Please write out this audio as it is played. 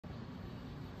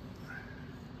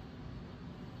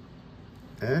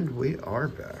And we are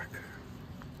back.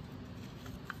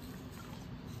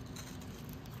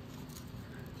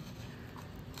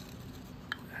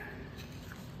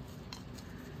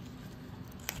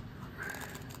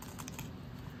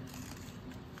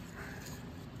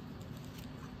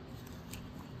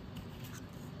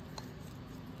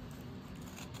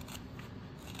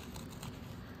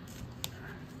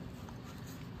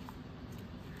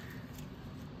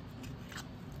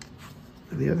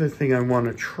 The other thing I want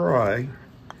to try,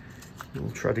 we'll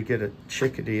try to get a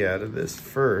chickadee out of this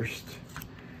first,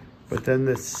 but then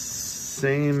this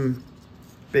same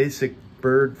basic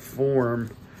bird form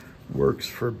works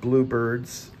for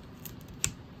bluebirds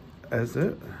as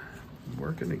it,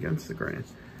 working against the grain,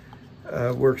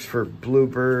 works for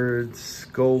bluebirds,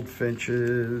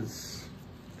 goldfinches.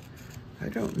 I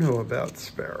don't know about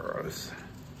sparrows,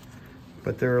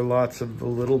 but there are lots of the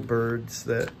little birds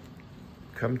that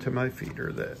come to my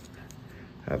feeder that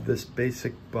have this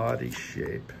basic body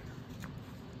shape.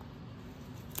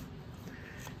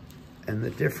 And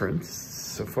the difference,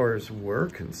 so far as we're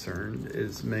concerned,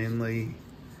 is mainly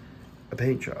a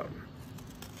paint job.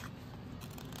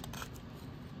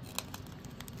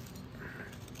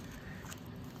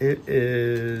 It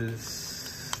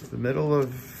is the middle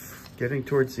of, getting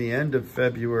towards the end of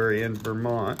February in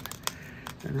Vermont.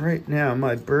 And right now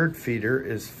my bird feeder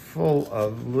is full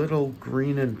of little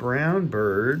green and brown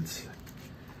birds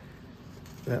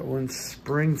that when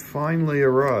spring finally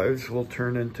arrives will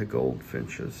turn into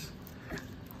goldfinches.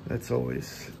 That's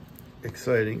always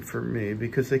exciting for me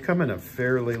because they come in a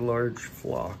fairly large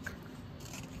flock.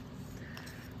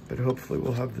 But hopefully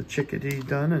we'll have the chickadee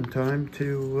done in time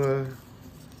to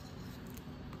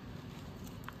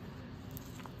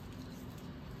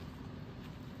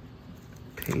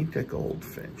paint a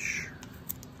goldfinch.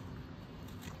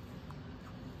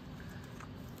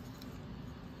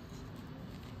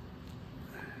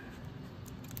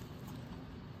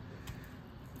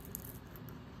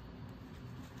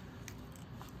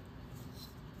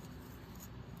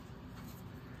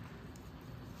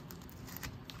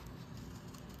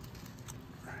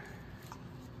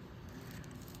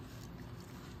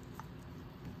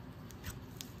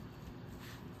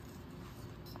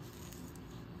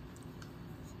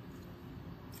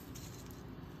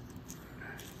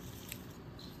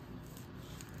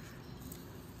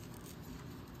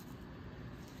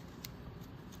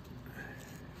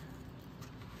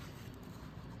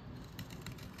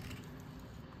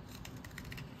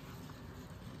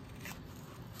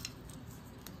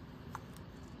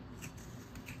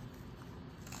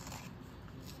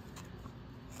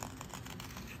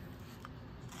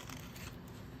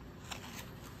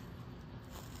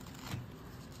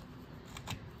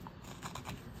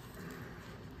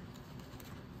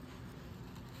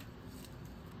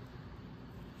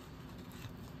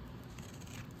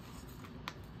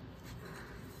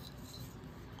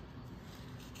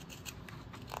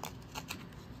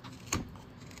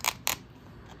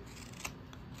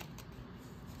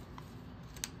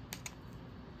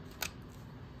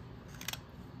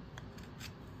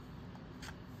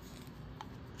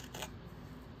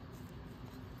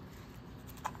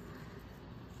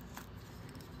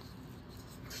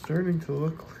 Starting to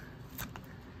look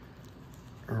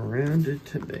rounded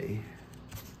to me.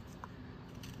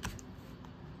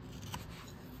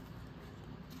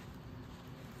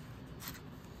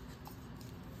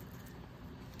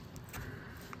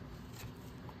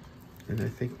 And I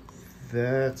think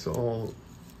that's all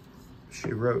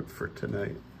she wrote for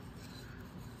tonight.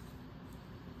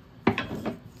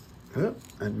 Oh,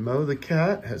 and Mo the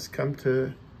cat has come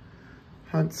to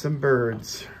hunt some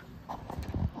birds.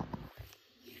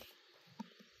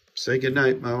 Say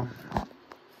goodnight, Mo.